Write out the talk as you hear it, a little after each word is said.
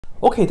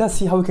Okay, let's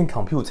see how we can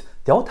compute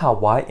delta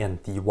y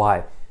and dy.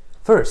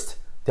 First,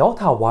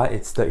 delta y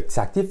is the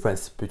exact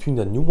difference between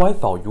the new y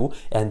value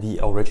and the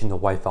original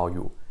y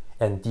value.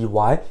 And dy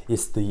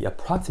is the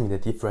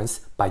approximate difference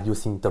by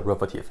using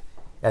derivative.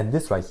 And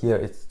this right here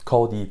is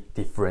called the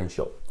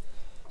differential.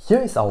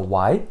 Here is our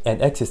y,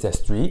 and x is as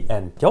 3,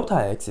 and delta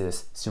x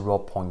is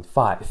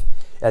 0.5.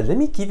 And let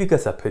me give you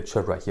guys a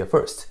picture right here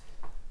first.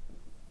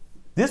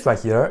 This right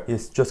here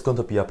is just going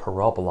to be a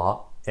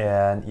parabola,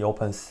 and it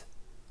opens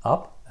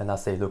up, and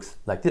let's say it looks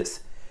like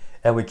this.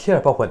 And we care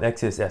about when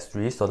x is as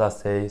 3, so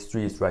let's say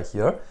 3 is right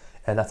here,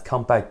 and let's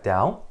come back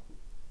down,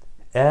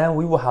 and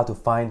we will have to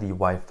find the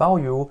y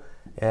value,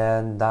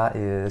 and that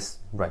is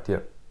right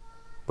here.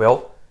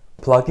 Well,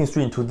 plugging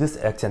 3 into this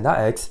x and that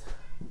x,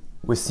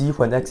 we see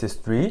when x is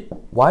 3,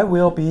 y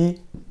will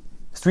be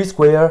 3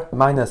 squared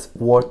minus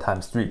 4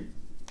 times 3,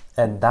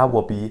 and that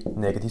will be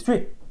negative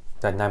 3,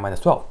 that's 9 minus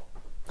 12.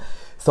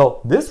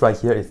 So this right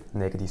here is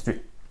negative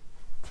 3.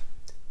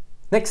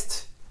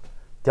 Next,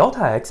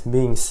 delta x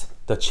means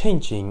the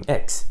change in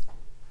x,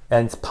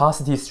 and it's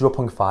positive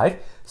 0.5,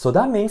 so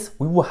that means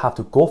we will have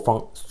to go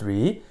from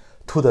 3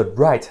 to the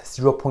right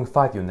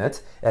 0.5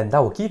 units, and that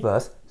will give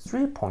us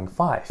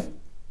 3.5.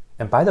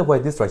 And by the way,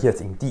 this right here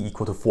is indeed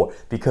equal to 4,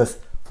 because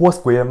 4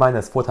 squared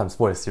minus 4 times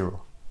 4 is 0.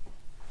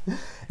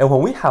 And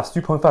when we have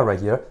 3.5 right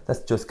here,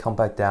 let's just come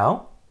back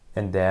down,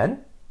 and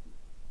then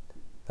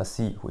let's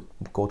see, we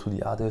go to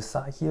the other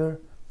side here,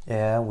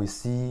 and we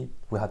see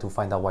we have to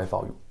find out y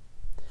value.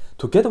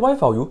 To get the y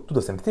value, do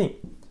the same thing.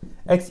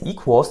 X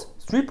equals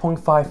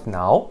 3.5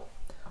 now,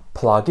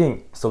 plug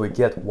in, so we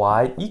get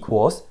y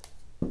equals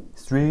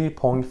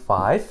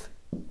 3.5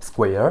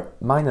 squared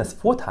minus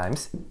 4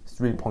 times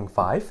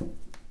 3.5.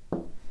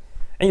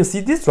 And you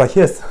see this right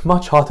here is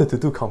much harder to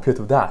do compared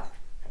to that.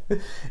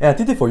 And I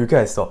did it for you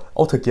guys, so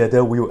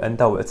altogether we will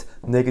end up with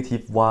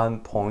negative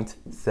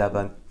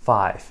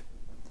 1.75.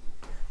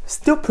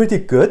 Still pretty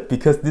good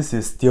because this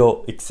is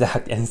still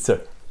exact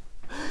answer.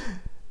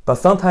 But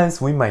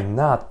sometimes we might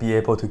not be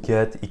able to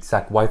get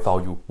exact y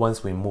value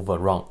once we move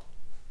around.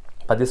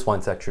 But this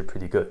one's actually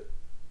pretty good.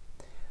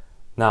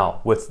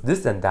 Now, with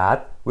this and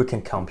that, we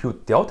can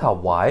compute delta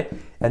y,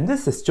 and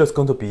this is just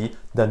going to be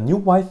the new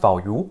y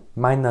value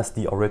minus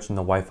the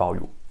original y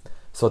value.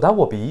 So that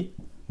will be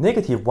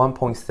negative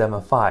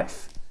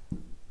 1.75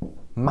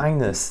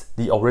 minus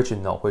the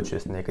original, which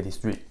is negative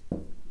 3.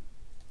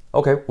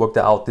 Okay, work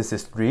that out. This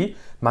is 3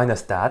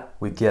 minus that,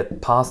 we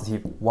get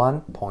positive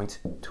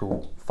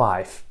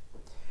 1.25.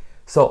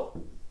 So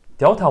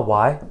delta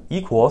y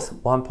equals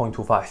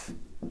 1.25.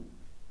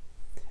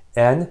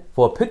 And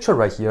for a picture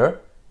right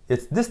here,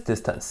 it's this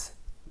distance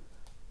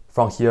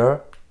from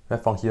here,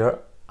 right from here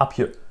up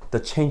here, the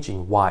change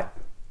in y.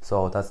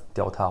 So that's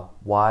delta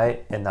y,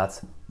 and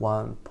that's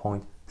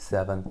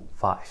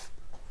 1.75.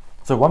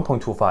 So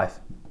 1.25.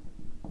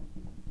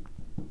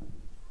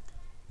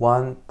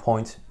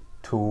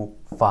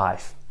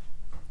 1.25.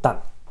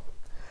 Done.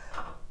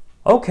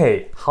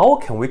 Okay, how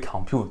can we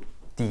compute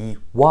dy?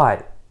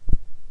 Well,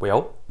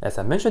 as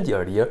I mentioned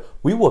earlier,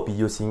 we will be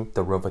using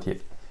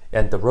derivative,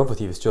 and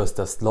derivative is just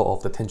the slope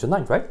of the tangent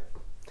line, right?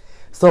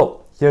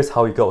 So here's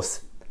how it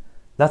goes.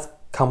 Let's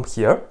come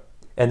here,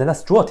 and then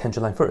let's draw a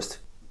tangent line first.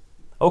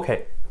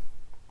 Okay,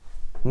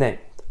 then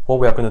what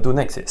we are going to do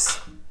next is,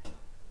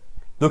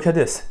 look at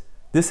this.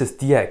 This is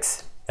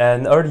dx,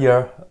 and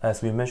earlier,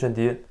 as we mentioned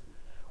it,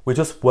 we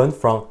just went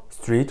from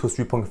 3 to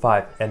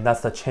 3.5, and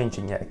that's the change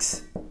in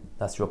x.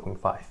 That's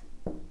 0.5.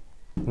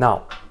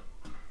 Now,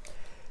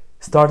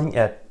 starting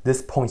at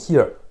this point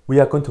here, we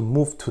are going to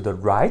move to the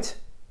right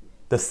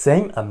the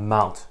same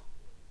amount,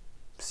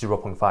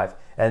 0.5.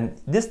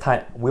 And this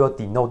time, we'll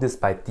denote this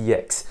by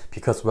dx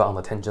because we're on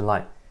the tangent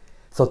line.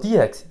 So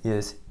dx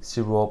is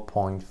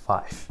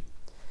 0.5.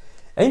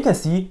 And you can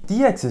see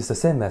dx is the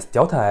same as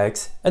delta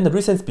x, and the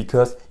reason is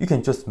because you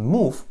can just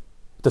move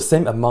the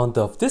same amount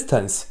of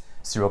distance,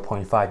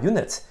 0.5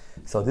 units.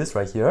 So this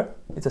right here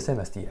is the same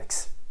as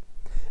dx.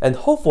 And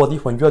hopefully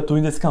when you're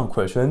doing this kind of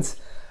questions,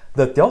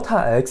 the delta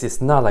x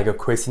is not like a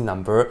crazy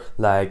number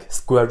like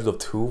square root of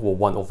 2 or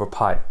 1 over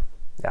pi.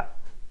 Yeah,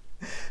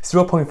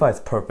 0.5 is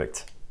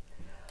perfect.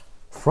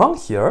 From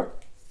here,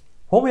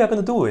 what we are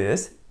going to do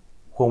is,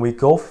 when we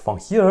go from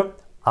here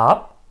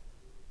up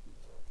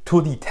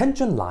to the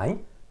tangent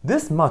line,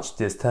 this much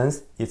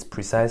distance is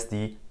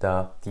precisely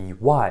the dy.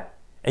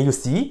 And you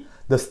see,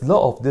 the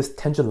slope of this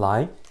tangent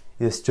line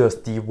is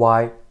just dy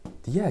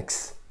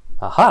dx.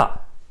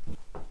 Aha!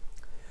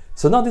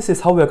 So now this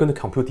is how we are going to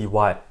compute dy.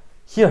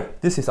 Here,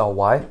 this is our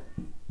y,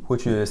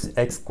 which is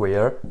x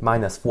squared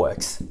minus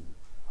 4x.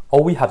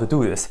 All we have to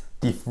do is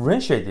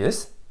differentiate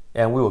this,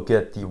 and we will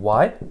get dy,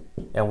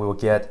 and we will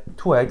get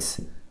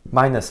 2x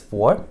minus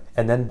 4,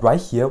 and then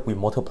right here we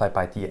multiply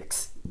by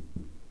dx.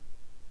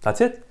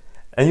 That's it.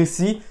 And you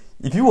see,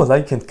 if you would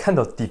like, you can kind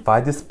of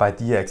divide this by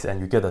dx, and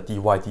you get a dy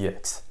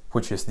dx,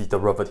 which is the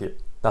derivative.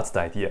 That's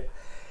the idea.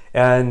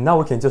 And now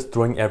we can just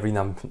throw in every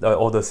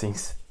all the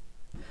things.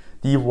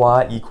 dy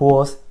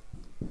equals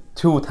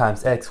 2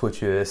 times x,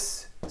 which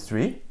is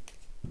 3,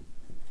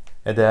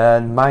 and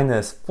then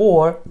minus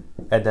 4,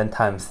 and then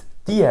times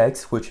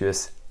dx, which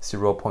is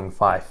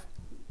 0.5.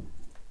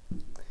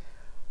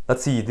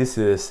 Let's see, this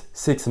is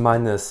 6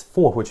 minus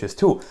 4, which is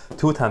 2.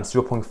 2 times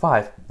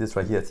 0.5, this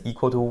right here is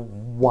equal to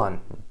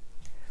 1.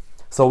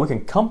 So we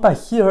can come back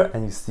here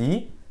and you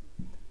see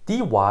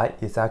dy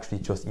is actually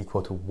just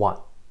equal to 1.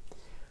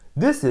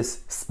 This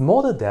is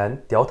smaller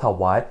than delta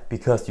y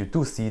because you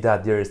do see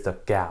that there is a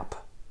gap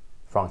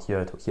from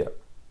here to here.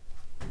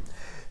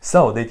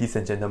 So, ladies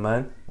and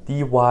gentlemen,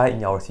 dy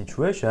in our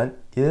situation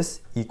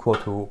is equal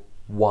to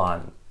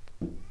 1.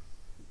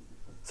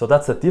 So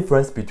that's the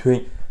difference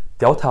between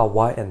delta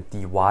y and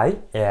dy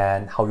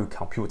and how you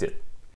compute it.